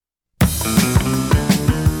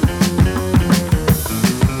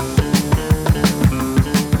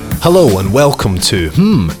Hello and welcome to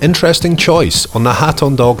Interesting Choice on the Hat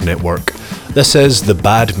on Dog Network. This is the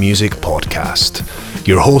Bad Music Podcast.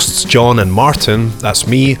 Your hosts John and Martin, that's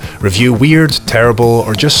me, review weird, terrible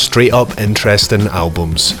or just straight up interesting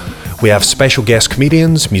albums. We have special guest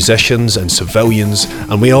comedians, musicians and civilians,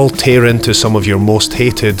 and we all tear into some of your most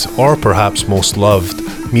hated or perhaps most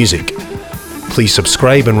loved music. Please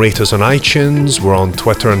subscribe and rate us on iTunes. We're on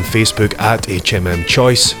Twitter and Facebook at HMM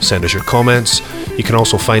Choice. Send us your comments. You can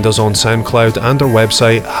also find us on SoundCloud and our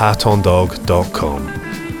website, hatondog.com.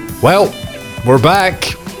 Well, we're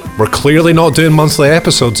back. We're clearly not doing monthly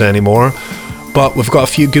episodes anymore, but we've got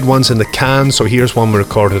a few good ones in the can, so here's one we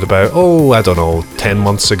recorded about, 10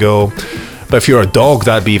 months ago. But if you're a dog,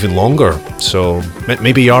 that'd be even longer. So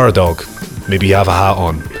maybe you are a dog. Maybe you have a hat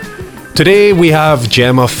on. Today we have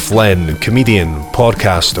Gemma Flynn, comedian,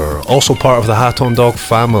 podcaster, also part of the Hat on Dog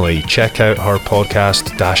family. Check out her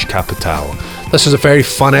podcast, Dash Capital. This is a very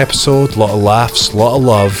fun episode, a lot of laughs, a lot of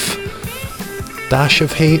love, dash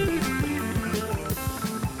of hate.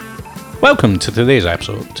 Welcome to today's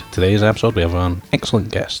episode. Today's episode we have an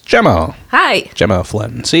excellent guest, Gemma. Hi. Gemma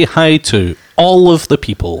Flynn. Say hi to all of the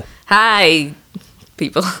people. Hi,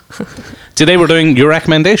 people. Today we're doing your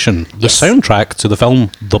recommendation, the soundtrack to the film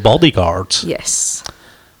The Bodyguard. Yes.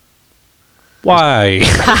 Why?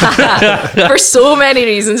 For so many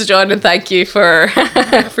reasons, John, and thank you for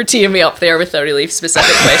teeing me up there with a really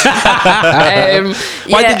specific question.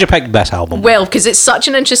 Why did you pick this album? Well, because it's such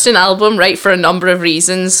an interesting album, right, for a number of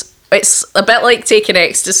reasons. It's a bit like taking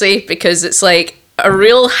ecstasy, because it's like a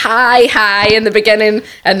real high in the beginning,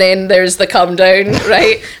 and then there's the come down,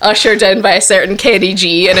 right? Ushered in by a certain Kenny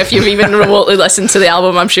G. And if you've even remotely listened to the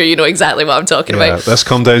album, I'm sure you know exactly what I'm talking about. This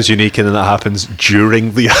come down's unique, and then that happens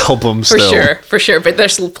during the album For still. sure. But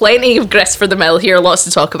there's plenty of grist for the mill here, lots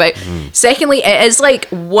to talk about. Secondly, it is like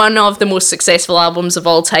one of the most successful albums of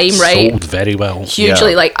all time, right? Sold very well.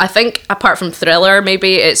 Hugely. Like, I think apart from Thriller,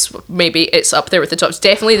 maybe it's up there with the top. It's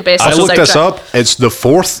definitely the best. I looked soundtrack. this up. It's the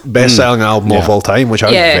fourth best-selling album of all time, which I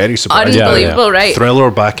was very surprised. Unbelievable, right?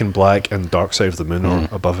 Thriller, Back in Black, and Dark Side of the Moon are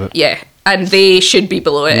above it. Yeah. And they should be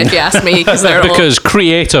below it, if you ask me, because they're Because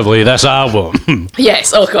creatively, this album.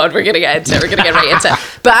 Yes, oh God, we're going to get into it. We're going to get right into it.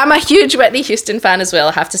 But I'm a huge Whitney Houston fan as well,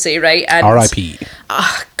 I have to say, right? And R.I.P.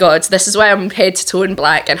 Oh, God, this is why I'm head to toe in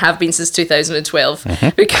black and have been since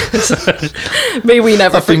 2012. Because may we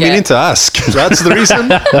never I've been forget. meaning to ask. That's the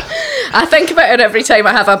reason. I think about it every time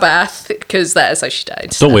I have a bath, because that is how she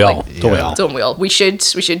died. Don't we I all? think. Don't we all? Don't we all? We should.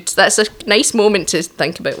 That's a nice moment to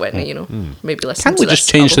think about Whitney, you know. Maybe listen Can't to we this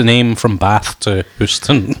just change the album. name from Bath to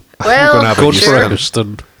Houston? Well, have a Go Houston. for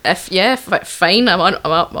Houston. Fine, I'm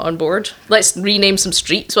on board. Let's rename some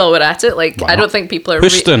streets while we're at it. Like, Wow. I don't think people are...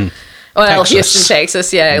 Houston. Well, Texas. Houston,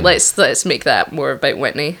 Texas, yeah. Let's make that more about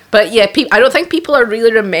Whitney. But yeah, I don't think people are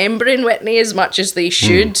really remembering Whitney as much as they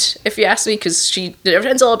should, if you ask me, because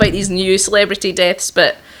everyone's all about these new celebrity deaths,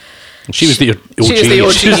 but She was the OG. she was the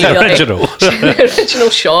OG, She was the like, original. the original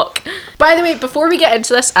shock. By the way, before we get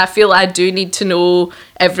into this, I feel I do need to know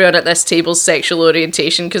everyone at this table's sexual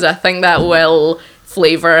orientation, because I think that will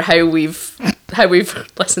flavour how we've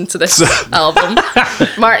listened to this album.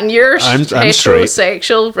 Martin, you're I'm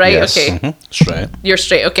heterosexual, right? Yes. Okay. Straight. You're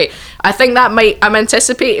straight, okay. I think I'm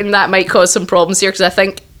anticipating that might cause some problems here, because I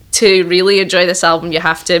think to really enjoy this album, you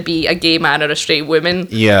have to be a gay man or a straight woman.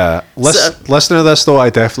 Yeah. Listening to this, though, I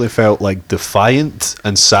definitely felt like defiant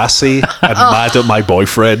and sassy and mad at my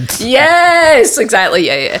boyfriend. Yes, exactly,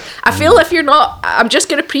 yeah. I feel if you're not, I'm just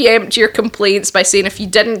going to preempt your complaints by saying if you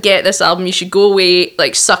didn't get this album, you should go away,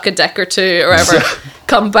 like suck a dick or two or whatever,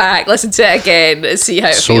 come back, listen to it again and see how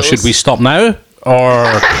it So feels. should we stop now?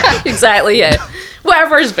 Or... Exactly, yeah.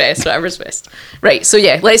 Whatever's best. Right, so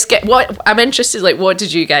yeah, let's get, I'm interested, like, what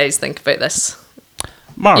did you guys think about this?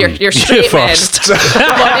 Martin, You're straight you men. first.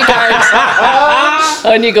 Bodyguards.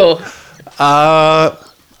 On you go. I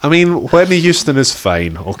mean, Whitney Houston is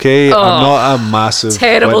fine, okay? I'm not a massive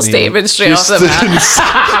Terrible Whitney statement straight off the bat.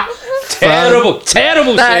 Houston Terrible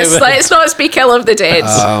statement. Let's not speak ill of the dead.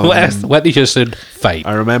 Whitney Houston, fight.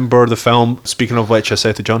 I remember the film, speaking of which, I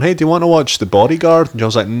said to John, hey, do you want to watch The Bodyguard? And John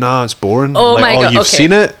was like, nah, it's boring. Oh I'm like, my God, you've okay.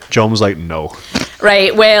 seen it? John was like, no.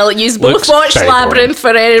 Right, well, you both Looks watched very Labyrinth for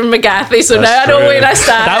Erin McGathy, so now I know true. where I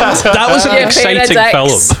stand. That was an You exciting pair film.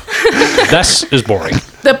 of dicks. This is boring.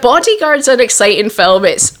 The Bodyguard's an exciting film.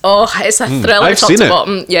 It's a thriller I've top seen to it.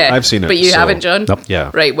 bottom. Yeah, I've seen it, but you so- haven't, John. Nope.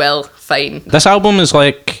 Yeah. Right, well, fine. This album is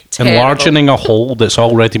like Terrible. enlarging a hole that's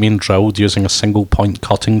already been drilled using a single point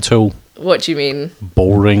cutting tool. What do you mean?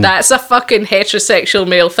 Boring. That's a fucking heterosexual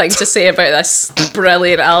male thing to say about this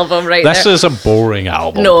brilliant album right This there. is a boring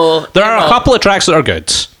album. No, There you're are a not. couple of tracks that are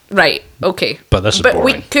good. Right. Okay. But this is we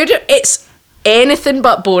boring. could. It's anything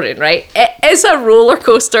but boring, right? It is a roller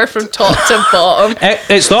coaster from top to bottom.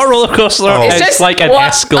 It's not a roller coaster. It's just like an one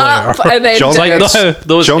escalator. up and then John down. Like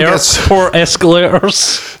those John gets- airport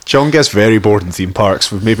escalators. John gets very bored in theme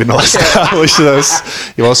parks. We've maybe not established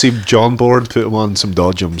this. You want to see John bored? Put him on some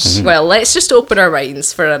Dodgems. Well, let's just open our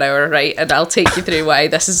minds for an hour, right? And I'll take you through why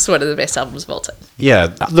this is one of the best albums of all time. Yeah,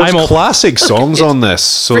 there's I'm all- classic songs on this,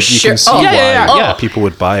 so For you sure. can see Oh, why yeah. people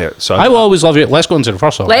would buy it. So I will always love you. Let's go into the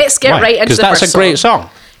first song. Let's get right into Because the that's first a great song.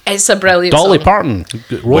 It's a brilliant Dolly song. Parton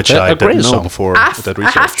wrote which it, I a great didn't know song. before I I did I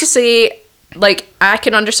research. have to say, like, I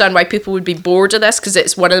can understand why people would be bored of this because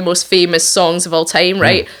it's one of the most famous songs of all time,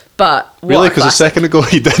 right? But what Really, a because a classic. second ago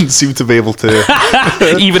he didn't seem to be able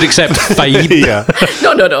to. Even accept fine. Yeah,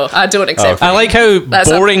 No, I don't accept. I like how That's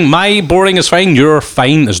boring. My boring is fine. Your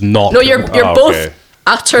fine is not. No, you're Oh, both okay.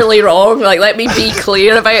 utterly wrong. Like, let me be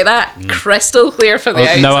clear about that. Crystal clear from the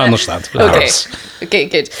outset. Now I understand. Okay. Okay,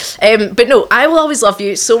 good. But no, I Will Always Love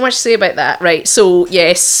You. So much to say about that, right? So,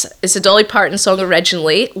 yes, it's a Dolly Parton song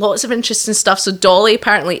originally. Lots of interesting stuff. So, Dolly,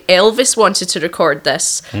 apparently, Elvis wanted to record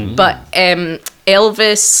this, but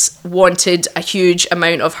Elvis wanted a huge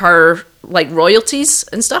amount of her, like, royalties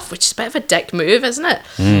and stuff, which is a bit of a dick move, isn't it?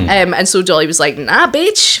 And so Dolly was like, nah,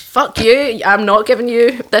 bitch, fuck you. I'm not giving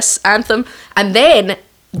you this anthem. And then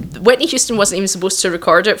Whitney Houston wasn't even supposed to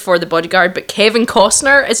record it for The Bodyguard, but Kevin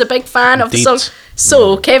Costner is a big fan of the Indeed. song.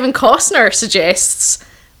 So Kevin Costner suggests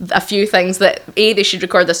a few things that A, they should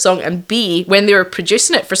record this song, and B, when they were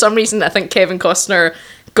producing it, for some reason I think Kevin Costner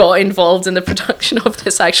got involved in the production of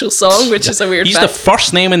this actual song, which is a weird He's fact. the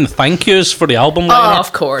first name in the thank yous for the album. Oh, liner.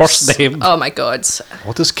 of course. First name. Oh my god.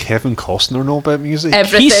 what does Kevin Costner know about music?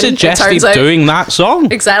 Everything. He it suggested turns out. doing that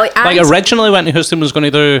song. Exactly. Like And- originally, Whitney Houston was going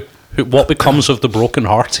to do What Becomes of the Broken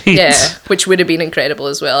Hearted. Yeah, which would have been incredible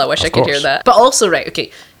as well. I wish I could hear course. that. But also, right,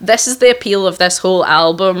 okay, this is the appeal of this whole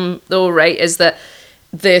album, though, right, is that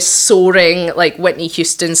the soaring, like, Whitney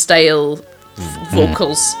Houston style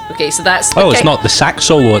vocals. Okay, so that's the Oh, it's kind- not the sax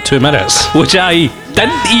solo at 2 minutes, which I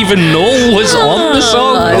didn't even know was on the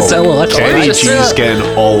song. Oh, until I Kenny Just G's getting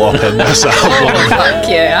all up in this Oh, album. fuck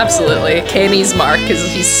yeah, absolutely. Kenny's mark is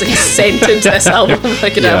he's sent into this album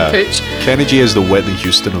like a damn pooch. Kenny G is the Whitney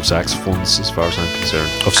Houston of saxophones, as far as I'm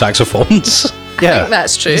concerned. Of saxophones. I think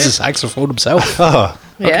that's true. He's a saxophone himself.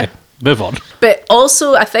 Yeah. Move on. But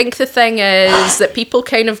also, I think the thing is that people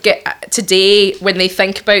kind of get today when they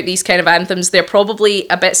think about these kind of anthems, they're probably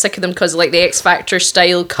a bit sick of them because like the X Factor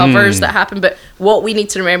style covers that happen. But what we need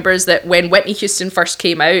to remember is that when Whitney Houston first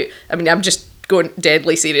came out, I mean, I'm just going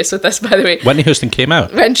deadly serious with this, by the way. Whitney Houston came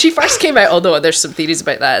out. When she first came out, although there's some theories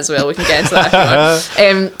about that as well, we can get into that if you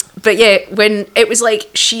want. But yeah, when it was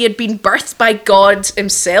like she had been birthed by God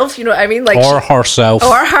himself, you know what I mean? Like Or herself.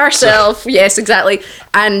 or herself, yes, exactly.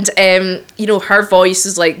 And you know, her voice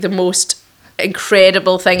is like the most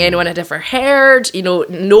incredible thing anyone had ever heard. You know,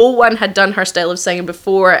 no one had done her style of singing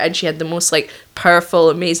before, and she had the most like powerful,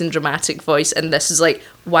 amazing, dramatic voice. And this is like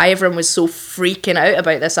why everyone was so freaking out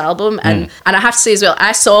about this album. And I have to say as well,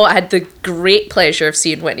 I had the great pleasure of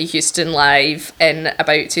seeing Whitney Houston live in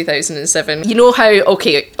about 2007. You know how,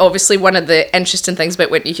 okay, obviously one of the interesting things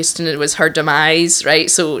about Whitney Houston was her demise,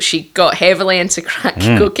 right? So she got heavily into crack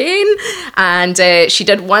cocaine, and she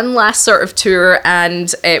did one last sort of tour,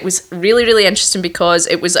 and it was really, really interesting because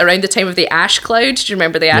it was around the time of the ash cloud. Do you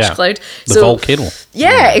remember the ash Yeah. cloud? The volcano.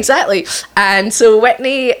 Yeah, exactly. And so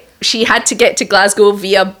Whitney, she had to get to Glasgow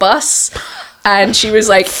via bus, and she was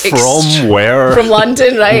like From where? from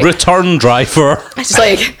London, right? Return driver. It's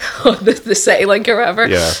like the City Link or whatever.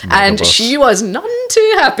 Yeah, And megabus. she was none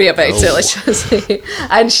too happy about it, let's just say.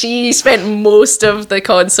 And she spent most of the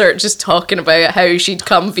concert just talking about how she'd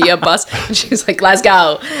come via bus. And she was like,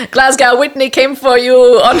 Glasgow, Whitney came for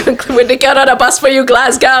you. Whitney got on a bus for you,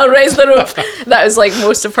 Glasgow, raise the roof. That was like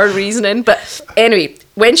most of her reasoning. But anyway,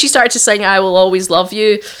 when she started to sing I Will Always Love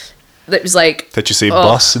You, that was like, Did you say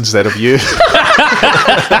bus instead of you?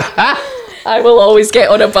 I will always get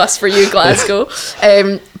on a bus for you, Glasgow.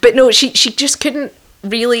 But no, she just couldn't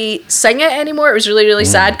really sing it anymore. It was really, really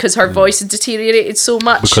sad because her voice had deteriorated so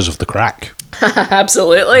much. Because of the crack.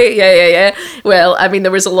 Absolutely, yeah. Well, I mean,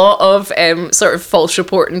 there was a lot of sort of false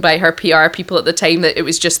reporting by her PR people at the time that it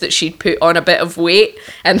was just that she'd put on a bit of weight,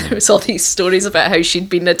 and there was all these stories about how she'd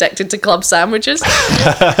been addicted to club sandwiches.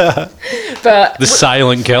 But The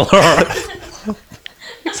silent killer.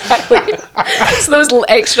 exactly. So those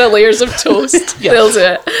extra layers of toast, they'll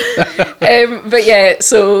do it. But yeah,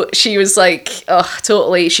 so she was like, oh,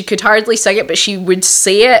 totally. She could hardly sing it, but she would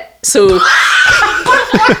say it. So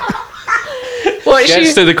what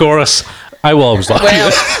Gets to the chorus. I will always love Well,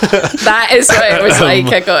 you. that is what it was like,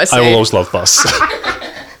 I gotta say. I will always love Bus.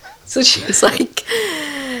 So she was like,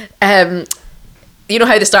 you know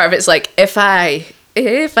how the start of it's like, if I,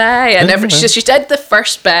 and she did the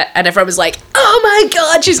first bit, and everyone was like, oh my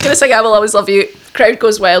god, she's gonna sing I Will Always Love You. Crowd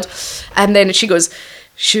goes wild. And then she goes,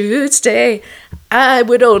 should stay, I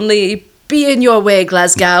would only be in your way,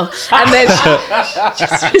 Glasgow. And then she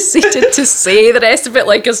proceeded to say the rest of it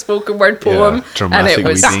like a spoken word poem. Yeah, dramatic and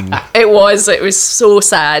reading. it was so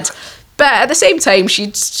sad. But at the same time, she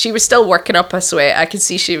was still working up a sweat. I could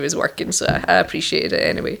see she was working, so I appreciated it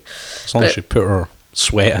anyway. As long as she put her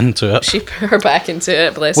sweat into it. She put her back into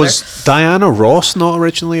it, bless Was her. Diana Ross not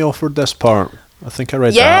originally offered this part? I think I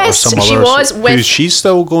read that. Or Yes, some she other, was with- she's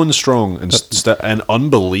still going strong and and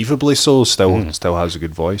unbelievably so. Still has a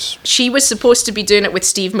good voice. She was supposed to be doing it with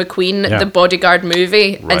Steve McQueen, Yeah. the Bodyguard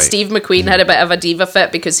movie, Right. and Steve McQueen had a bit of a diva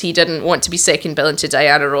fit because he didn't want to be second billing to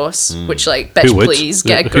Diana Ross, which, like, bitch, Who would? please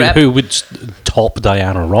get a Who- grip. Who would top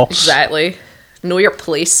Diana Ross? Exactly. Know your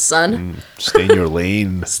place, son. Stay in your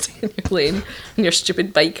lane. Stay in your lane, in your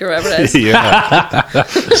stupid bike or whatever it is. Yeah.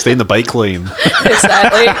 Stay in the bike lane.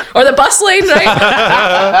 Exactly. Or the bus lane, right?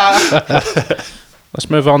 Let's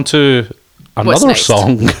move on to What's another next?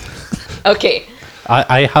 song. Okay.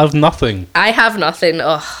 I have nothing. I Have Nothing.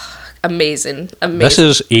 Oh, amazing. This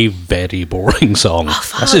is a very boring song.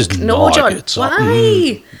 This is No, not a John. good song.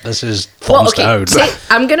 Why? This is Well, thumbs okay, down.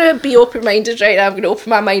 I'm going to be open-minded right now. I'm going to open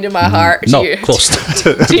my mind and my heart No, to, close.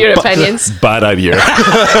 to your opinions. Bad idea.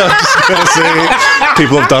 Just gonna say,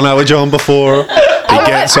 people have done that with John before. He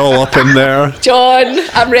gets all up in there. John,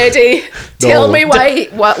 I'm ready. Tell No. me why.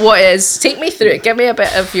 What is? Take me through it. Give me a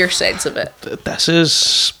bit of your sense of it. This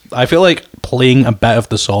is. I feel like playing a bit of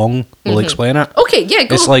the song will explain it. Okay, yeah,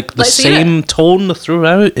 go. It's like the Let's hear it. same tone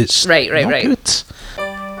throughout. It's Right. not good.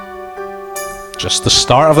 Just the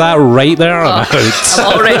start of that right there. I'm out.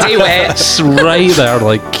 I'm already wet. It's right there,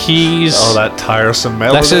 like keys. Oh, that tiresome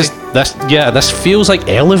melody. This feels like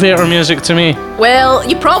elevator music to me. Well,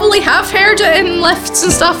 you probably have heard it in lifts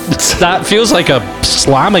and stuff. That feels like a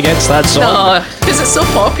slam against that song. No, because it's so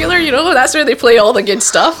popular, you know. That's where they play all the good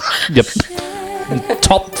stuff. Yep.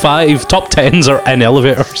 Top 5, top 10s are in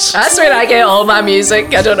elevators. That's where I get all my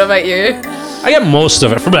music. I don't know about you. I get most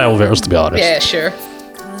of it from elevators, to be honest. Yeah, sure.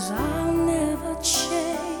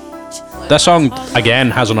 This song, again,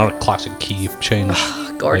 has another classic key change.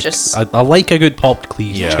 Gorgeous. I like a good popped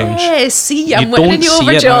key change. Yes, see, I'm You winning don't you see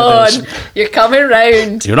over, it John. nowadays. You're coming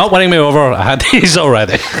round. You're not winning me over. I had these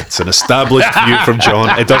already. It's an established view from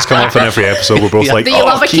John. It does come up in every episode. We're both like, Do you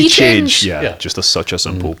love a key change? Yeah, just such a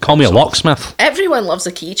simple. Call me a concept. locksmith. Everyone loves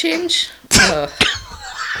a key change. Ugh.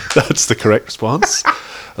 That's the correct response.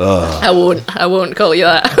 I won't call you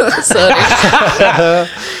that. Sorry.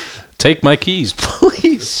 Take my keys,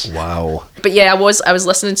 please. Wow. But yeah, I was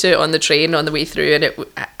listening to it on the train on the way through, and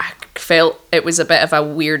I felt it was a bit of a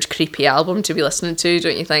weird, creepy album to be listening to.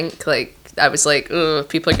 Don't you think? Like, I was like, oh,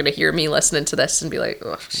 people are going to hear me listening to this and be like,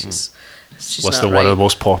 oh, she's What's not the right. one of the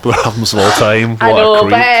most popular albums of all time? I What a know,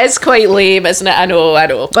 creep. but it's quite lame, isn't it? I know.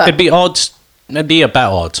 But It'd be odd. It'd be a bit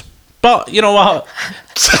odd. But you know what?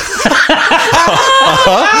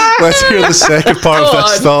 Let's hear the second part of Go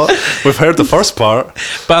this thought. We've heard the first part.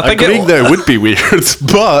 But I think Agreeing that it would be weird,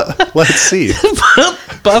 but let's see.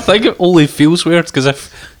 But I think it only feels weird because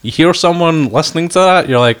if you hear someone listening to that,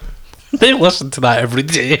 you're like, they listen to that every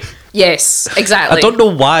day. yes, exactly. I don't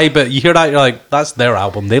know why, but you hear that, you're like, that's their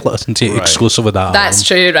album. They listen to it Right. exclusive with that That's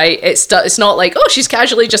album. true, right? It's not like, oh, she's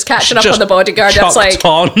casually just catching up Just on the Bodyguard. It's chucked like,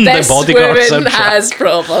 on the this Bodyguard woman soundtrack. has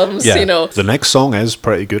problems, Yeah. you know. The next song is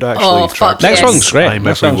pretty good, actually. Oh, fuck Next yes. song's great. Time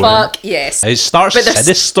Next song's Everywhere. Fuck yes. It starts But the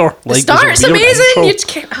sinister. The Like, start's there's a weird amazing. intro. You just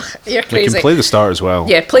can't, you're We crazy. can play the start as well.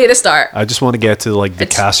 Yeah, play the start. I just want to get to like the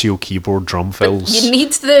It's- Casio keyboard drum fills. You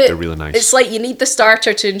need the. They're really nice. It's like you need the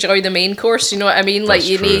starter to enjoy the main course. You know what I mean? Like That's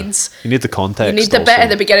you true. need the context. you need the bit also. at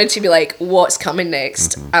the beginning to be like, what's coming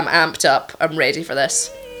next? Mm-hmm. I'm amped up. I'm ready for this.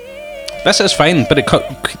 This is fine, but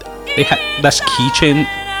they hit this keychain,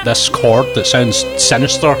 this chord that sounds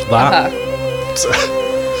sinister. That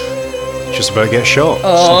Just about to get shot.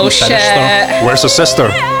 Oh Something shit! sinister. Where's her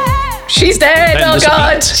sister? She's dead. Then Oh there's a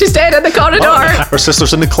god, beat. she's dead in the corridor. Her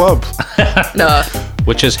sister's in the club. No,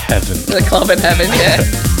 which is heaven. the club in heaven.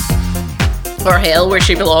 Yeah. Or hell, where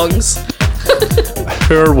she belongs.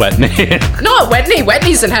 Poor Whitney. No, Whitney.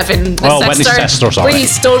 Whitney's in heaven. The Oh, Whitney's sister, sorry.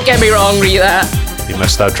 Please don't get me wrong. Read that. You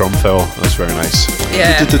missed that drum fill. That's very nice.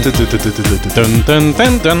 Yeah. Dun dun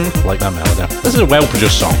dun dun. Like that melody. This is a well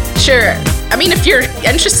produced song. Sure. I mean, if you're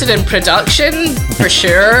interested in production, for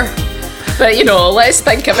sure. But, you know, let's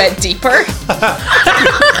think a bit deeper.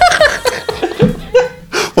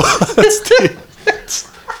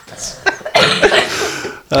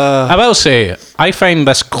 I will say, I find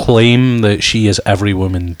this claim that she is every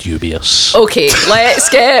woman dubious. Okay, let's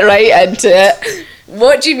get right into it.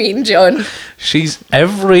 What do you mean, John? She's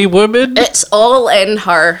every woman? It's all in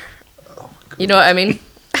her. You know what I mean?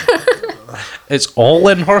 It's all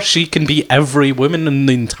in her. She can be every woman in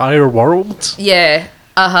the entire world. Yeah.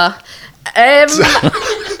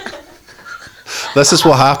 This is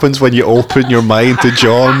what happens when you open your mind to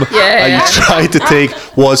John and you try to take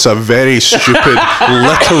what's a very stupid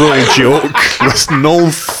literal joke with no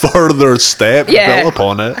further step built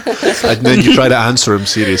upon it, and then you try to answer him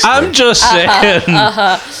seriously. I'm just saying.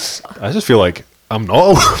 I just feel like I'm not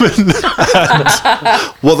a woman.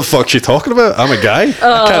 And what the fuck's she talking about? I'm a guy.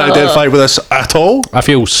 I can't identify with this at all. I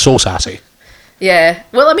feel so sassy. Yeah.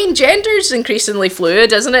 Well, I mean, gender's increasingly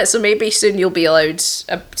fluid, isn't it? So maybe soon you'll be allowed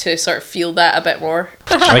to sort of feel that a bit more.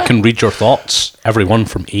 I can read your thoughts, everyone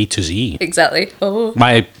from A to Z. Exactly. Oh.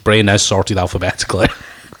 My brain is sorted alphabetically.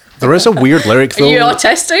 There is a weird lyric though. Are you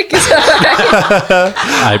autistic? Is that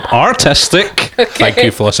I'm artistic. Okay. Thank you,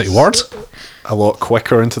 Felicity Ward. A lot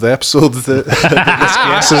quicker into the episode that this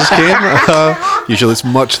guesses came. Usually it's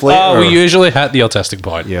much later. Oh, we usually hit the autistic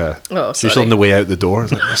point. Yeah. Oh, It's usually sorry. on the way out the door.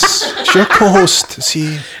 It's like, it's your co-host.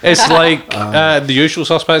 See? It's like the usual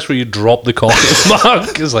suspects where you drop the coffee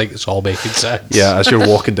mug. It's like, it's all making sense. Yeah, as you're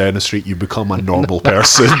walking down the street, you become a normal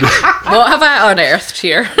person. What have I unearthed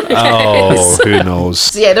here? Oh, who knows?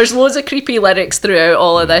 So yeah, there's loads of creepy lyrics throughout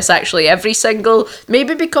all of this, actually. Every single,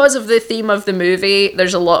 maybe because of the theme of the movie,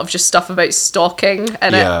 there's a lot of just stuff about stalking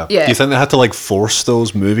in Yeah. it. Yeah. Do you think they had to like force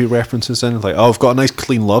those movie references in? Like, oh, I've got a nice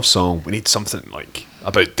clean love song. We need something like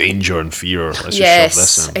about danger and fear. Let's just shove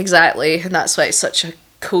this in. Exactly. And that's why it's such a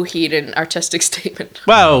coherent artistic statement.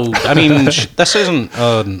 Well, I mean, this isn't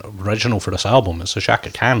an original for this album. It's a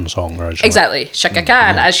Shaka Khan song originally. Exactly. Shaka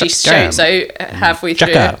Khan, as she Shaka shouts out halfway through.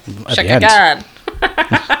 Shaka at the Shaka end. Khan.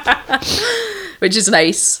 Which is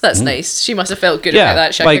nice. That's nice. She must have felt good Yeah, about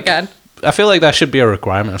that, Shaka like, Khan. I feel like that should be a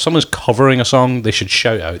requirement. If someone's covering a song, they should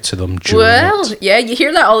shout out to them during Well, it. yeah, you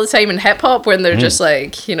hear that all the time in hip hop when they're just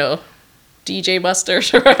like, you know, DJ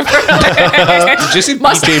Mustard or whatever. Did you see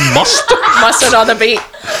Mustard. DJ Mustard? Mustard on the beat.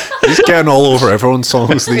 He's getting all over everyone's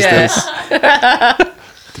songs these Yeah. days.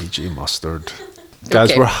 DJ Mustard.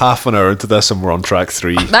 Guys, Okay. we're half an hour into this and we're on track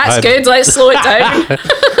 3. That's good. Let's slow it down.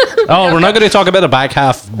 Oh, we're not going to talk about the back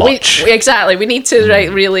half much. Exactly. We need to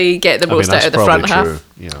really get the most out of the front half. true.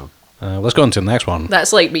 You know. Let's go on to the next one.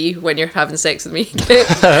 That's like me when you're having sex with me. Get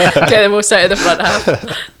the most out of the front half.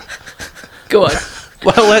 Go on.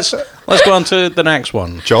 Well, let's go on to the next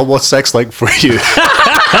one. John, what's sex like for you?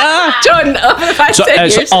 John, over the past So 10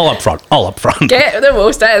 it's years, all up front. All up front. get the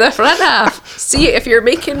most out of the front half. See, if you're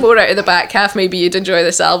making more out of the back half, maybe you'd enjoy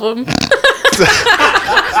this album.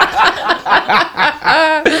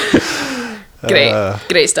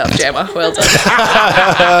 Great stuff, Gemma. Well done.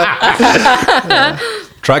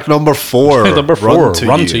 Track number 4. Number 4.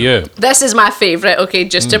 Run to you. This is my favourite. Okay,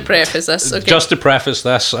 just to preface this. Okay. Just to preface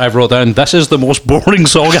this, I wrote down, this is the most boring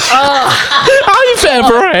song I've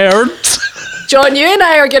ever heard. John, you and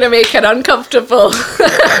I are going to make an uncomfortable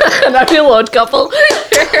and a real odd couple.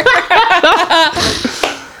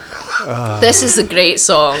 This is a great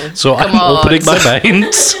song. So Come I'm on. opening my mind.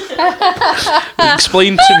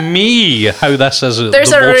 Explain to me how this is There's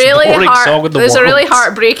the a most really boring song in the there's world. a really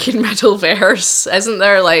heartbreaking middle verse, isn't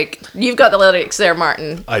there? Like, you've got the lyrics there,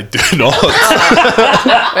 Martin. I do not.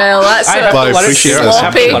 Well, that's I have But I the lyrics appreciate here. it. I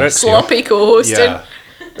have the sloppy, lyrics here. sloppy co-hosting. Yeah.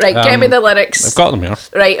 Right, get me the lyrics. I've got them here.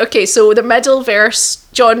 Right, okay, so the middle verse,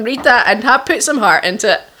 John, read that and put some heart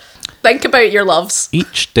into it. Think about your loves.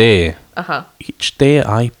 Each day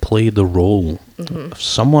I play the role Mm-hmm. of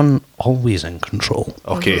someone always in control.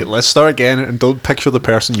 Okay, let's start again and don't picture the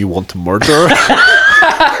person you want to murder.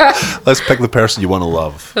 Let's pick the person you want to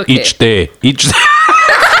love. Okay. Each day.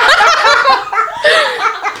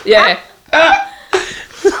 Yeah.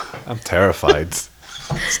 I'm terrified. Is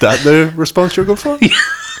that the response you're going for?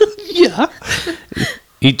 Yeah.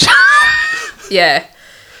 Yeah.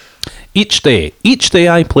 Each day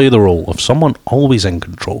I play the role of someone always in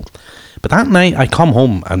control. But that night I come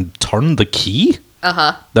home and turn the key.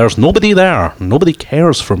 There's nobody there. Nobody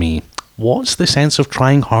cares for me. What's the sense of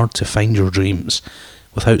trying hard to find your dreams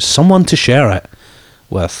without someone to share it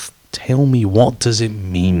with? Tell me, what does it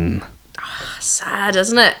mean? Sad,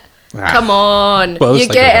 isn't it? Ah. Come on. Well, let's you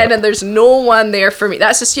think get about in it. and there's no one there for me.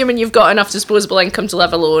 That's assuming you've got enough disposable income to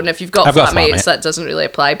live alone. If you've got I've got a flatmates, flatmate. that doesn't really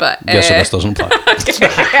apply. But Yes, so this doesn't apply.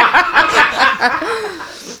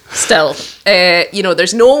 still, you know,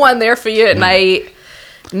 there's no one there for you at night.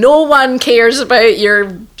 no one cares about your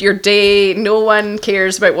day. No one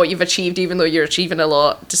cares about what you've achieved, even though you're achieving a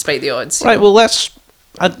lot despite the odds. Right, well, let's...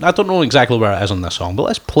 I don't know exactly where it is on this song, but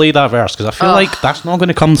let's play that verse, because I feel like that's not going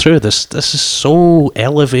to come through. This is so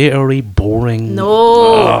elevator-y, boring.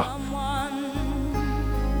 No.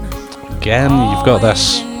 Again, you've got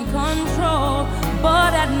this.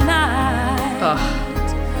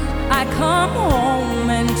 I come home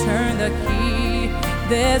and turn the key.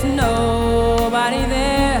 There's nobody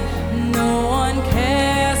there. No one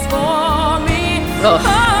cares for me.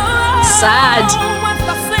 Sad. What's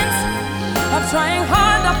the sense of trying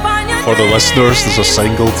hard to find your For the listeners, there's a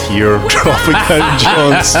single tear dropping down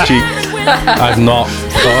John's cheek. I've not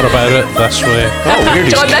thought about it this way. Oh, weird,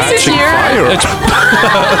 he's John, this is catching fire.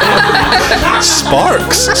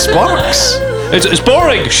 Sparks. It's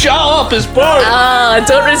boring. Shut up, it's boring.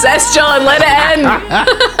 Don't resist, John. Let it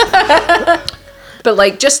in. But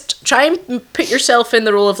like, just try and put yourself in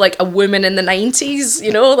the role of like a woman in the 90s,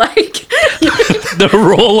 you know, like The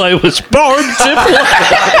role I was born to play.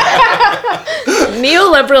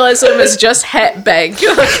 neoliberalism is just hit big.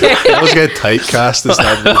 Okay. I was getting typecast as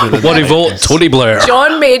that movie. What do you vote? Tony Blair.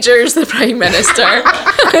 John Major's the Prime Minister.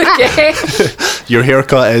 Okay. Your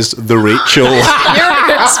haircut is the Rachel.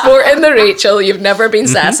 You're sporting the Rachel. You've never been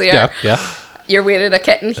sassier. Yeah. You're wearing a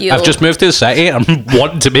kitten heel. I've just moved to the city. I'm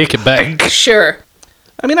wanting to make it big. Sure.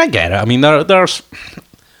 I mean, I get it. I mean, there's...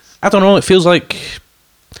 I don't know. It feels like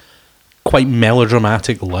quite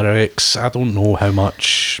melodramatic lyrics. I don't know how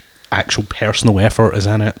much actual personal effort is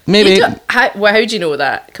in it. Maybe... How do you know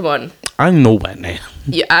that? Come on. I know Whitney.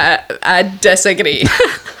 Yeah, I disagree.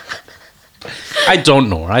 I don't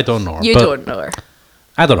know her. You don't know her.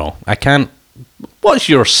 I don't know. I can't... What's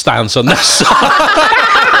your stance on this?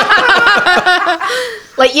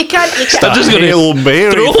 Like, you can't... I'm just going Hail to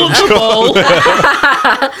Mary throw from the ball.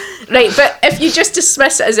 Right, but if you just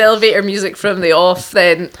dismiss it as elevator music from the off,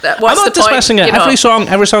 then what's I'm not the point? dismissing it. You know? Every song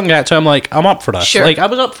I get to, I'm like, I'm up for this. Sure. Like, I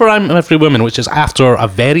was up for I'm Every Woman, which is after a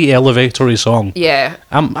very elevatory song. Yeah.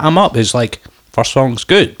 I'm up. It's like, first song's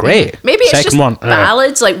good, great. Maybe it's Second just one,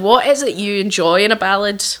 ballads. Like, what is it you enjoy in a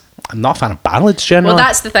ballad? I'm not a fan of ballads generally. Well,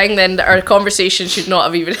 that's the thing then. Our conversation should not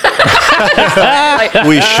have even...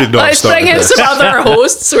 We should not Let's start bring with in this. some other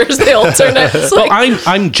hosts. Where's the alternates? Well, Like,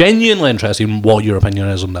 I'm genuinely interested in what your opinion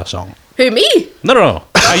is on this song. who, me? No.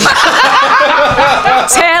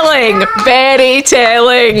 Telling. Very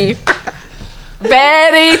telling.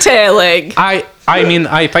 Very telling. I mean,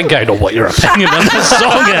 I think I know what your opinion on this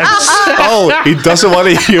song is. Oh, he doesn't want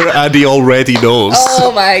to hear and he already knows.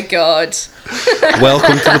 Oh my god.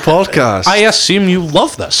 Welcome to the podcast. I assume you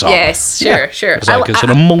love this song. Yes, sure. It's like it's an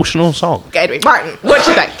emotional song. Anyway, Martin, what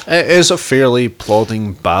do you think? It is a fairly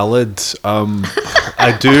plodding ballad.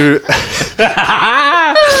 I do...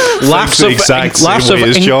 Laughs the of exact same way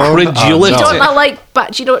as John. incredulity. Do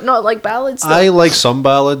you not like ballads? Though? I like some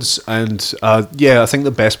ballads, and I think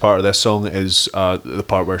the best part of this song is the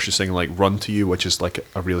part where she's singing like "Run to You," which is like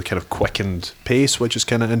a really kind of quickened pace, which is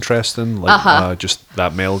kind of interesting. Like just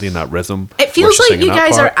that melody and that rhythm. It where feels she's like singing you that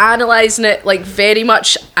guys part. are analysing it like very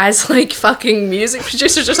much as like fucking music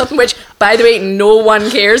producers or something, which, by the way, no one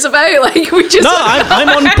cares about. Like, we just... No, I'm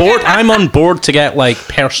on board. I'm on board to get like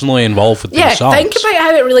personally involved with these songs. Think about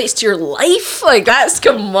how it relates to your life. Like,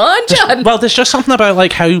 come on, John. Well, there's just something about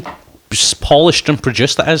like how polished and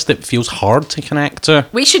produced it is that feels hard to connect to.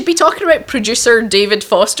 We should be talking about producer David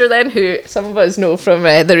Foster then, who some of us know from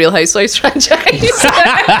the Real Housewives franchise.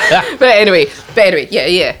 but anyway,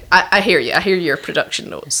 yeah. I hear you. I hear your production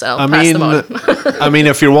notes. I'll pass them on. I mean,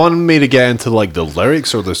 if you're wanting me to get into like the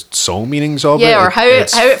lyrics or the song meanings of it, Yeah, or how it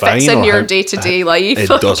it's fits fine, in or your how- day-to-day life. It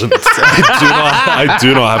doesn't. I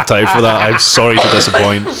do not have time for that. I'm sorry to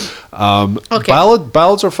disappoint. Okay.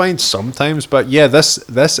 Ballads are fine sometimes, but yeah, this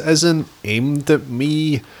isn't aimed at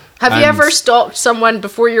me. Have you And ever stalked someone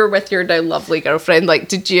before you were with your now lovely girlfriend? Like,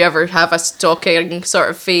 did you ever have a stalking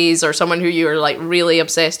sort of phase, or someone who you were like really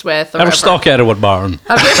obsessed with? Or Ever whatever? stalk Edward Martin?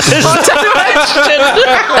 Have you ever stalked anyone?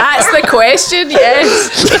 That's the question.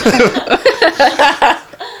 Yes.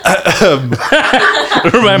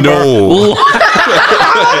 Remember? No.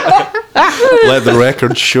 Let the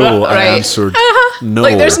record show I Right. answered no.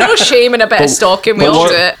 Like, there's no shame in a bit of stalking. We But all what-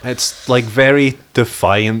 do it. It's like very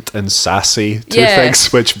defiant and sassy, two Yeah.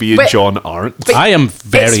 things which me and But- John aren't. I am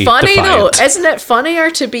very It's funny defiant. though, isn't it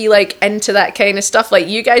funnier to be like into that kind of stuff? Like,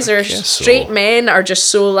 you guys are guess so. straight men are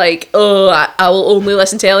just so like, I will only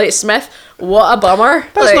listen to Elliott Smith. What a bummer.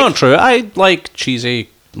 That's Like, not true. I like cheesy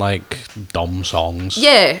like dumb songs.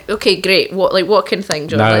 Yeah. Okay. Great. What kind of thing,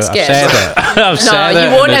 John? No, Let's I've get said it. it. I've said you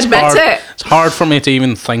it, won't and it's admit hard, it. It's hard for me to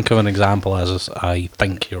even think of an example as I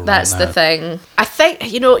think you're That's right the now. thing. I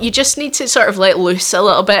think you just need to sort of let loose a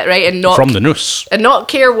little bit, right, and not From the noose. and not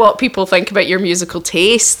care what people think about your musical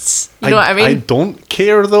tastes. You know what I mean? I don't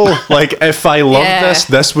care though. Like, if I loved Yeah.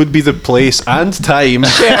 this would be the place and time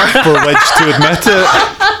for which to admit it.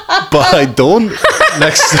 But I don't.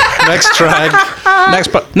 Next track.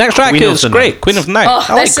 Next track Queen of is the great. Night. Queen of the Night. Oh,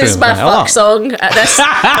 I like this Queen is of the my Night a lot. fuck song.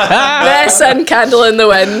 This and Candle in the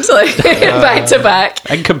Wind, like back to back.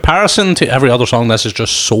 In comparison to every other song, this is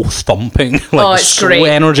just so thumping. Like, Oh, it's so great.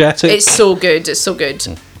 energetic. It's so good. It's so good.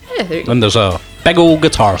 Yeah, there you go. And there's a big old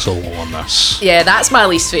guitar solo on this. Yeah, that's my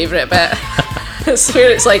least favourite bit. It's where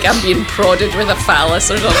it's like I'm being prodded with a phallus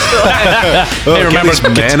or something. Hey, remember these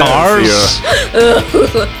men out of guitars?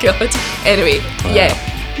 Oh, God. Anyway, yeah.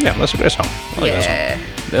 Yeah, that's a great song. I like this one. Yeah.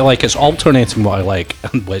 Like, it's alternating what I like,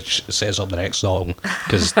 and which it says on the next song,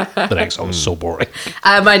 because the next song is so boring.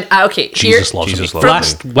 Okay, Jesus Loves Jesus Me.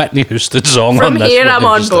 Loves Last Whitney Houston song From on this here, Whitney I'm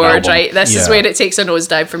on Houston board, album. right? This is Yeah. where it takes a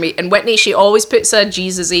nosedive for me. And Whitney, she always puts a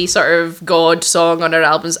Jesus-y sort of God song on her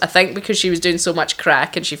albums. I think because she was doing so much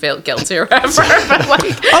crack and she felt guilty or whatever. But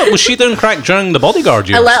like, Oh, was she doing crack during the Bodyguard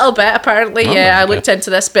years? a little bit, apparently. Oh, Yeah, I okay. looked into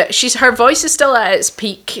this, but her voice is still at its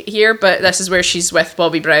peak here. But this is where she's with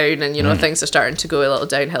Bobby Brown, and things are starting to go a little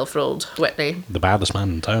downhill for old Whitney. The baddest man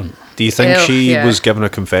in town. Do you think Ew, she yeah. was giving a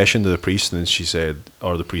confession to the priest and she said,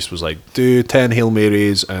 or the priest was like, do 10 Hail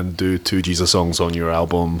Marys and do 2 Jesus songs on your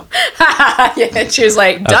album? Yeah, she was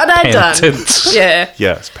like, done and done. penitence. Yeah,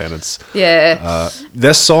 Yeah, it's penance. yeah.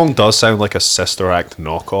 This song does sound like a Sister Act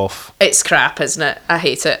knockoff. It's crap, isn't it? I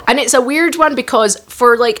hate it. And it's a weird one because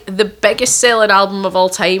for like the biggest selling album of all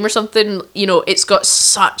time or something, it's got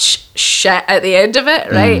such shit at the end of it,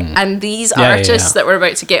 right? And these Yeah, artists yeah. that we're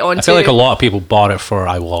about to get onto, I feel like a lot of people bought it for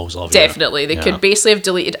I Will Always Love You. definitely, they Yeah. could basically have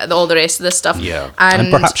deleted all the rest of this stuff. Yeah. And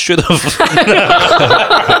perhaps should have.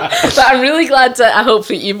 But I'm really glad that I hope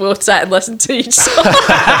that you both sat and listened to each song.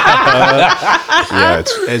 Yeah,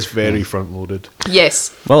 it's very front loaded.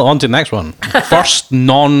 Yes. Well, on to the next one. First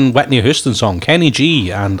non-Whitney Houston song, Kenny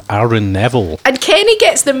G and Aaron Neville. And Kenny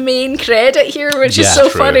gets the main credit here, which is Yeah, so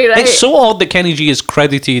true. funny, right? It's so odd that Kenny G is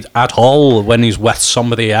credited at all when he's with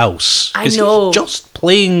somebody else. I 'Cause know. He's just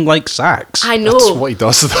playing like sax. I know. That's what he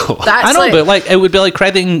does though. That's I know, like, but like it would be like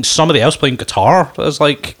crediting somebody else playing guitar as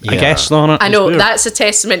like a Yeah. guest on it. I It's know, weird. that's a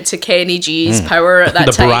testament to Kenny G's power at that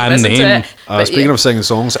The time, brand isn't name. it? But Speaking yeah. of singing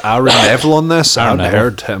songs, Aaron Neville on this, I Aaron hadn't Neville.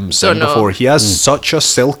 heard him sing Don't know. before. He has such a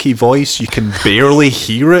silky voice, you can barely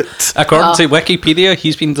hear it. According to Wikipedia,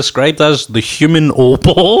 he's been described as the human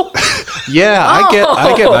opal. Yeah, I get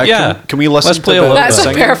that. Yeah. Can we listen Let's play a to the little That's a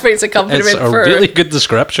bit. singing? perfect accompaniment It's a for really good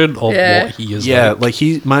description of Yeah. what he is. Yeah, like. like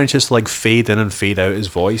he manages to like fade in and fade out his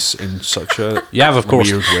voice in such a Yeah, of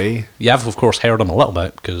course. weird way. You have, of course, heard him a little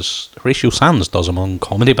bit because Horatio Sands does him on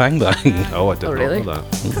Comedy Bang Bang. Oh, I did not really? know that.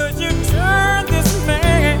 Could you turn this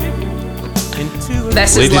man into a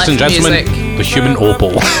This is Ladies lucky and gentlemen, music. the human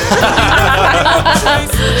opal.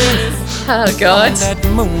 Oh God, that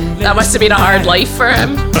moon? that must have been a hard life for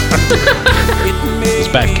him. It's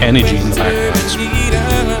back Kenny G in the background.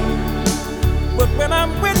 But when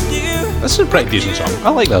I'm with you, This is a pretty decent song. I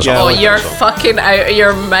like that song. Yeah, I Oh, like you're that song. fucking out of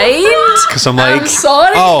your mind. Because I'm like, I'm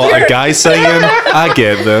sorry. oh, you're a guy singing, I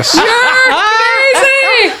get this. crazy.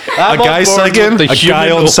 A guy singing, the a guy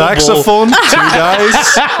human on opal. saxophone, 2 guys.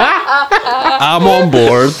 I'm on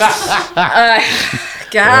board.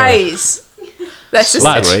 Guys, this is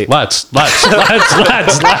Lads, Great. lads.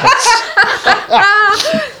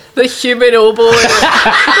 the human oboe.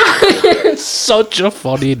 Such a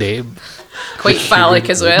funny name. Quite phallic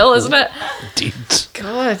as well, isn't it? Indeed.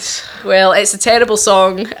 God. Well, it's a terrible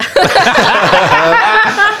song.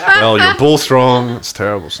 Well, you're both wrong. It's a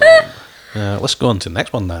terrible song. Let's go on to the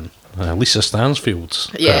next one then. Lisa Stansfield's.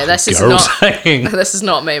 Yeah, this is Girl not. Singing. This is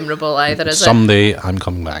not memorable either, is it? Someday I'm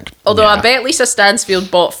coming back. Although Yeah. I bet Lisa Stansfield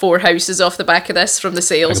bought 4 houses off the back of this from the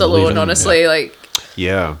sales I believe alone. it, Honestly, like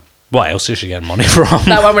Yeah. What else is she getting money from?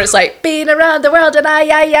 that one where it's like been around the world and I.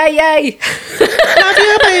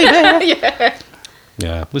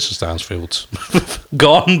 Yeah, Lisa Stansfield's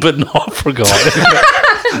gone but not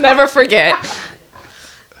forgotten. Never forget.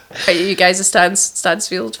 Are you guys a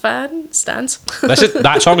Stansfield fan? Stans?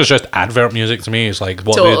 That song is just advert music to me. It's like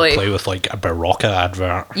what Totally. they'd play with like a Barocca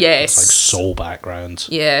advert. Yes. It's like soul background.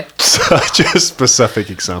 Yeah. Such a specific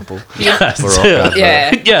example. Yeah, Barocca advert.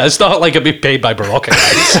 Yeah. yeah, it's not like it'd be paid by Barocca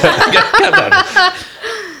guys.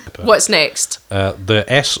 it. What's next? The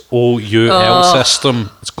SOUL system.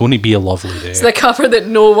 It's going to be a lovely day. It's the cover that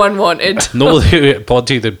no one wanted. No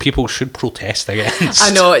body that people should protest against.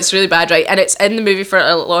 I know, it's really bad, right? And it's in the movie for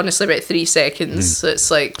honestly about 3 seconds. So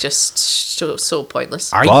it's like just so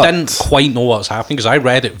pointless. I didn't quite know what was happening because I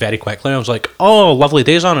read it very quickly. I was like, oh, lovely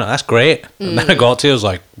days on it. That's great. And then I got to it, I was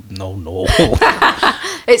like, no.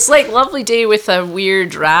 It's like Lovely Day with a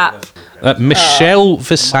weird rap. Michelle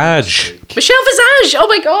Visage. Michelle Visage! Oh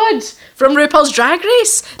my god! From RuPaul's Drag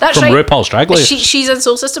Race. That's From right. RuPaul's Drag Race. She's in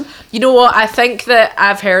Soul System. You know what? I think that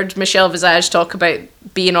I've heard Michelle Visage talk about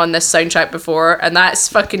being on this soundtrack before, and that's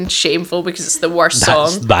fucking shameful because it's the worst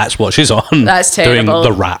song. That's what she's on. That's terrible. Doing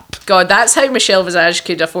the rap. God, that's how Michelle Visage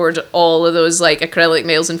could afford all of those like acrylic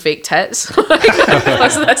nails and fake tits.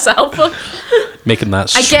 What's this album? Making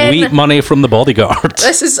that Again, sweet money from the bodyguard.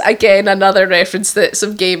 This is again another reference that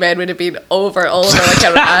some gay men would have been all over like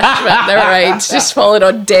a rash, but never mind. Just falling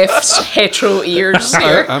on deaf hetero ears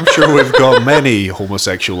here. I'm sure we've got many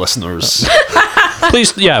homosexual listeners.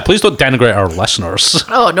 Please don't denigrate our listeners.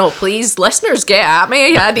 Oh no, please, listeners, get at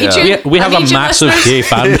me. I need you. We have I a need you, massive listeners. gay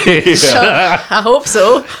fan base. I hope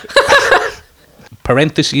so.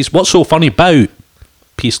 Parentheses, what's so funny about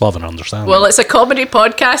peace, love, and understanding? Well, it's a comedy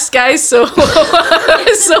podcast, guys, so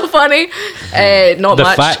it's so funny. Not the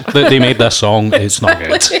much. fact that they made this song is not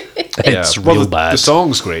good. It's real bad. The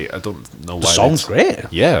song's great. I don't know why. The song's great.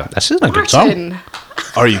 Yeah. This isn't a good song. Martin,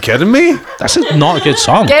 Are you kidding me? This is not a good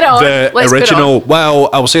song. get on. The Let's put original. on. Well,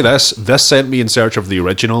 I will say this. This sent me in search of the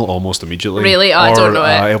original almost immediately. Really? Oh, I don't know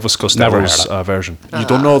it. Elvis Never Costello's heard version. You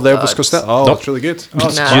don't know the Elvis God. Costello? Oh, Nope. it's really good. Oh,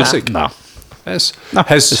 it's Nah. classic. No. Yes. No,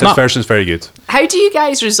 His it's not. version's very good. How do you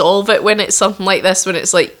guys resolve it when it's something like this? When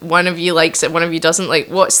it's like one of you likes it, one of you doesn't? Like,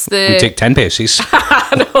 what's the? We take 10 paces.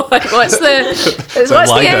 I know. Like, what's the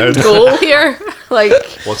lie end down. goal here? Like,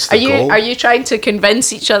 What's the are you goal? are you trying to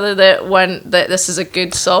convince each other that this is a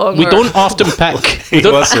good song? We or- don't often pick. Hey,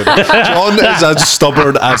 listen, John is as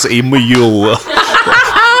stubborn as a mule,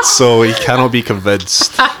 so he cannot be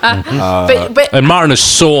convinced. But And Martin is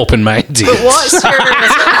so open-minded. what's your?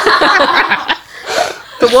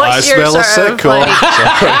 But what's I your smell a sort of sitcom.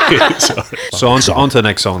 like? Sorry. So on to the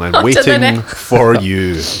next song then. On to the Waiting next. for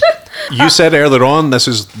You. You said earlier on, this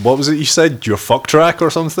is, what was it you said? Your fuck track or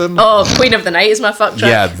something? Oh, Queen of the Night is my fuck track.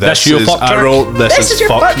 Yeah, That's this your is, fuck I track? wrote, this This is is your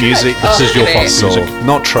fuck fuck track? music. Oh, This is your great. fuck So, music.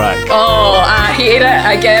 not track. Oh, I hate it.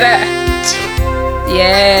 I get it.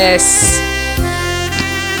 Yes.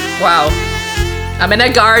 Wow. I'm in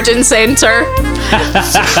a garden centre.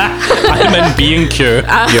 I'm in B&Q. You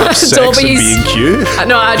have sex and Dobby's- B&Q?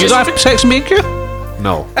 No, I You just don't have sex in B&Q?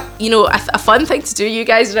 No. you know, a fun thing to do, you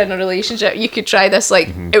guys are in a relationship, you could try this, like,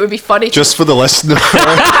 it would be funny to Just for the listener,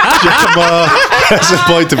 Gemma has a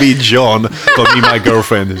point to be John, but me, my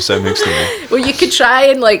girlfriend, who's sitting next to me. well, you could try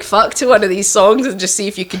and, like, fuck to one of these songs and just see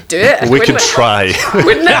if you could do it. We Wouldn't could it- try.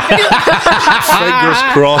 Wouldn't it be? Fingers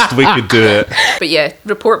crossed we could do it. But yeah,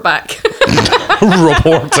 report back.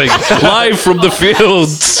 Reporting live from the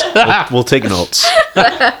fields. We'll take notes.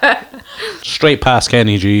 Straight past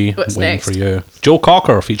Kenny G. What's waiting next? for you. Joe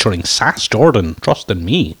Cocker featuring Sass Jordan. Trust in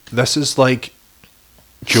me. This is like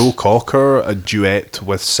Joe Cocker, a duet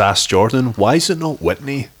with Sass Jordan. Why is it not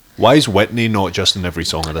Whitney? Why is Whitney not just in every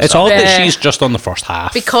song of this It's album? odd that Yeah. she's just on the first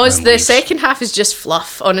half. Because and the leaves. second half is just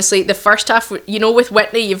fluff, honestly. The first half, you know, with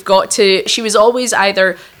Whitney, you've got to... She was always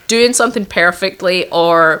either doing something perfectly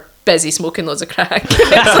or busy smoking loads of crack.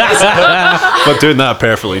 But doing that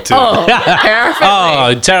perfectly too. Oh, perfectly. Oh,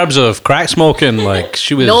 in terms of crack smoking, like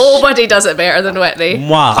she was. Nobody does it better than Whitney.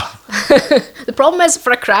 Mwah. The problem is,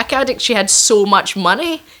 for a crack addict, she had so much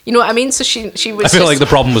money. You know what I mean? So she was I feel just- like the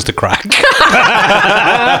problem was the crack.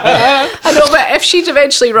 I know, but if she'd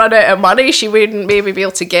eventually run out of money, she wouldn't maybe be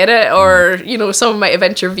able to get it, or, you know, someone might have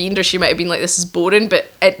intervened, or she might have been like, this is boring, but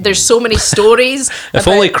there's so many stories. If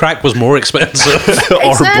only crack was more expensive.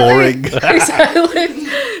 Or boring. Exactly.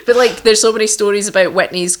 But, like, there's so many stories about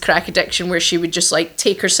Whitney's crack addiction where she would just, like,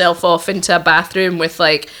 take herself off into a bathroom with,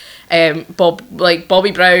 like,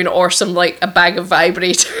 Bobby Brown or some, like, a bag of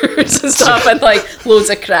vibrators and stuff, and, like, loads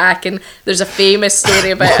of crack. And there's a famous story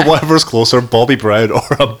about Whatever's closer, Bobby Brown or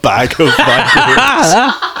a bag of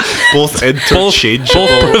vibrators. Both interchangeable.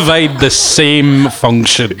 Both provide the same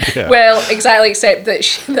function. Yeah. Well, exactly, except that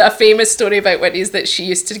a famous story about Whitney is that she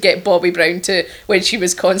used to get Bobby Brown to, when she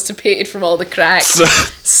was constipated from all the crack,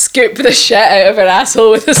 scoop the shit out of her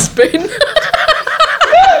asshole with a spoon.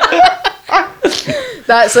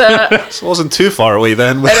 That's a... This wasn't too far away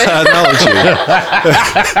then with that analogy.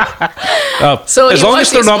 So As you long watch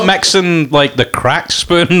as they're these not mo- mixing like the cracked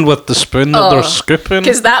spoon with the spoon that they're scooping,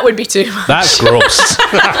 Because that would be too much. that's gross.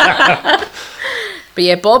 But But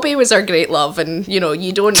yeah, Bobby was our great love, and you know,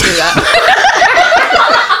 you don't do that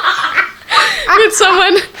with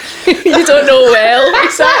someone you don't know well.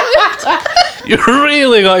 Exactly. You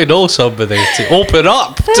really got to know somebody to open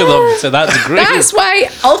up to them to that degree. That's why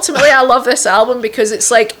ultimately I love this album, because it's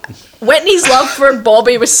like Whitney's love for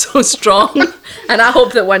Bobby was so strong, and I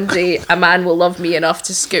hope that one day a man will love me enough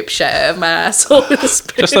to scoop shit out of my asshole with a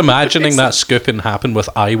spoon. Just imagining that scooping happen with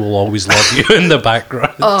 "I Will Always Love You" in the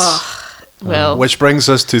background. Well, Which brings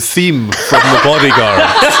us to theme from The Bodyguard.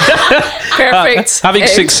 perfect. Having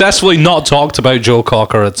successfully not talked about Joe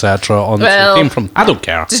Cocker, etc., on Well, the theme from I don't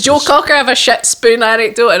care. Does Joe Cocker have a shit spoon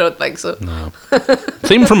anecdote? I don't think so.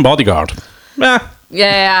 Theme from Bodyguard.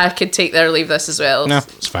 Yeah, I could take that or leave this as well. Yeah,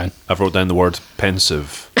 it's fine. I've wrote down the word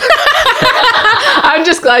pensive. I'm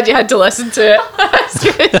just glad you had to listen to it. That's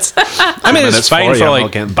good. I mean, it's minutes fine for you, for I'm not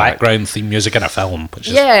like getting back. background theme music in a film, which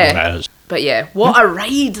is Yeah. what it is. But yeah, what a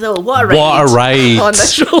ride though. What a ride. What a ride. On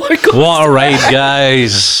this roller coaster. What a ride,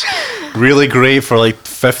 guys. Really great for like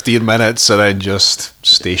 15 minutes and then just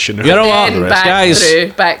stationary. You know what, Then back guys?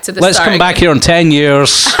 through, back to the Let's start come back again. here in 10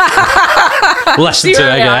 years. Listen See to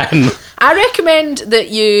where it we are. again. I recommend that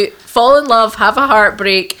you fall in love, have a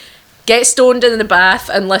heartbreak, get stoned in the bath,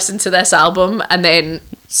 and listen to this album, and then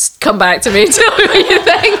come back to me and tell me what you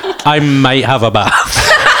think. I might have a bath.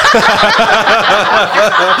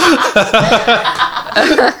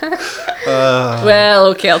 Well,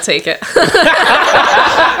 okay, I'll take it.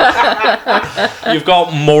 You've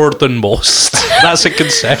got more than most. That's a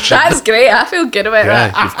concession. That's great. I feel good about Yeah,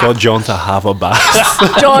 that. you've got John to have a bath.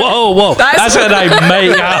 John, Whoa. That's- That's what I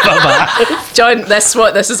might have a bath. John, this is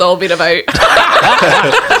what this has all been about.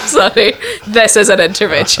 Sorry, this is an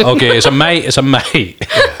intervention. Okay, it's a might. It's a might.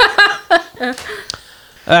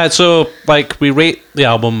 So, like, we rate the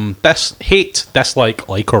album hate, dislike,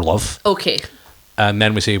 like, or love. Okay, And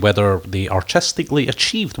then we say whether they artistically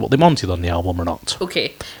achieved what they wanted on the album or not.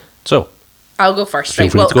 okay. So, I'll go first. Feel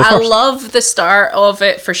Right. free Well, to go I first. love the start of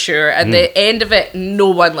it for sure, and the end of it, no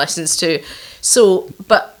one listens to. So,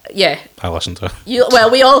 but yeah, I listened to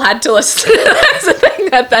it. we all had to listen. That's the thing.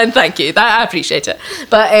 And thank you. That I appreciate it.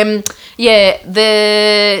 But yeah,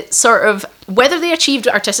 the sort of whether they achieved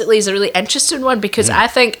it artistically is a really interesting one, because I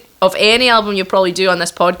think of any album you probably do on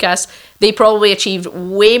this podcast, they probably achieved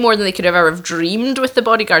way more than they could ever have dreamed with the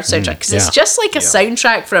Bodyguard soundtrack, because it's yeah. just like a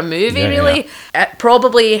soundtrack for a movie, Yeah, really. It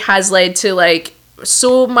probably has led to like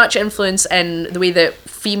so much influence in the way that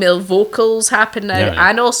female vocals happen now, Yeah, yeah.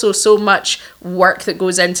 and also so much work that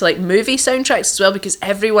goes into like movie soundtracks as well, because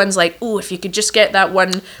everyone's like, oh, if you could just get that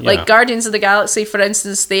one, Yeah. like Guardians of the Galaxy, for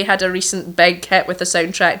instance, they had a recent big hit with a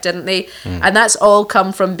soundtrack, didn't they? And that's all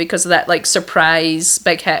come from because of that like surprise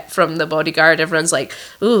big hit from The Bodyguard. Everyone's like,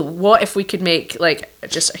 oh, what if we could make like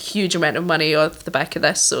just a huge amount of money off the back of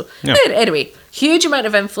this? So Yeah. anyway, huge amount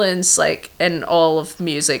of influence like in all of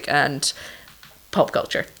music and pop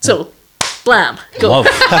culture. So blam, go. Love.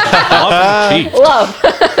 Love achieved. Love.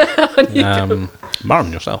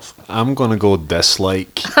 Martin, yourself. I'm gonna go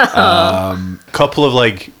dislike. Couple of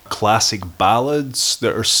like classic ballads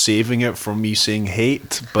that are saving it from me saying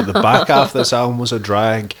hate, but the back half of this album was a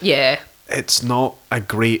drag. Yeah. It's not a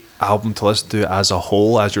great album to listen to as a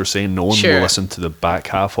whole, as you're saying. No one Sure. will listen to the back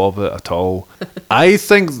half of it at all. I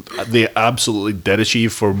think they absolutely did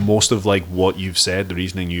achieve for most of like what you've said, the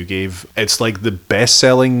reasoning you gave. It's like the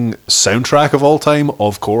best-selling soundtrack of all time,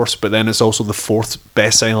 of course, but then it's also the fourth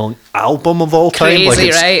best-selling album of all time. Crazy,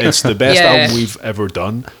 it's, right? It's the best Yeah. album we've ever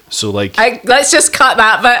done. So like, Let's just cut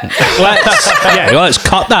that bit. Let's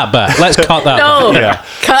cut that bit. Let's cut that No. bit. Yeah.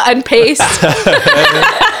 Cut and paste.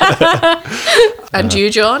 And you,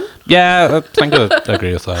 John? Yeah, I think I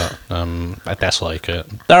agree with that. I dislike it.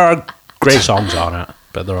 There are great songs on it,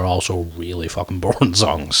 but there are also really fucking boring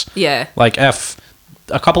songs. Yeah. Like, if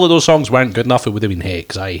a couple of those songs weren't good enough, it would have been hate,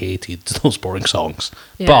 because I hated those boring songs.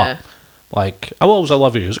 Yeah. But, like, I Will Always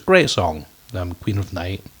Love You is a great song. Queen of the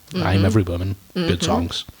Night, I'm Every Woman, good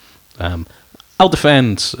songs. I'll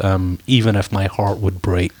defend Even If My Heart Would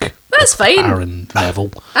Break. That's fine. Aaron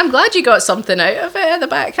Neville. I'm glad you got something out of it at the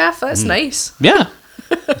back half. That's nice. Yeah.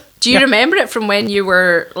 Do you remember it from when you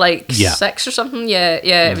were like Yeah. 6 or something? Yeah,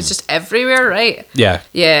 it was just everywhere, right? Yeah.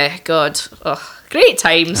 Yeah, God. Oh, great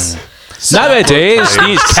times. Nowadays,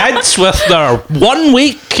 these kids with their 1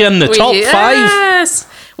 week in the top 5. Yes.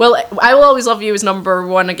 Well, I Will Always Love You was number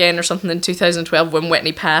 1 again or something in 2012 when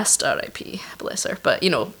Whitney passed. R.I.P. Bless her. But, you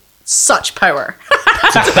know, such power.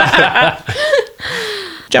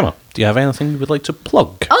 Gemma, do you have anything you would like to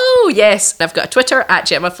plug? Oh, yes. I've got a Twitter at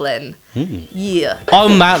Gemma Flynn. Yeah.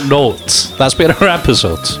 On that note, that's been our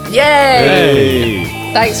episode. Yay!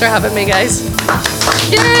 Thanks for having me, guys.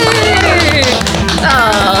 Yay!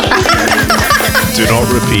 Do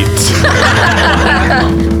not repeat.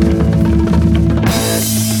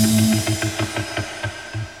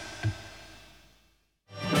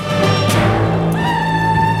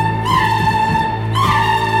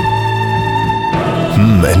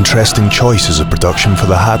 Interesting Choice is a production for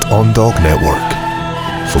the Hat on Dog Network.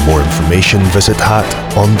 For more information, visit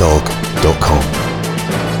hatondog.com.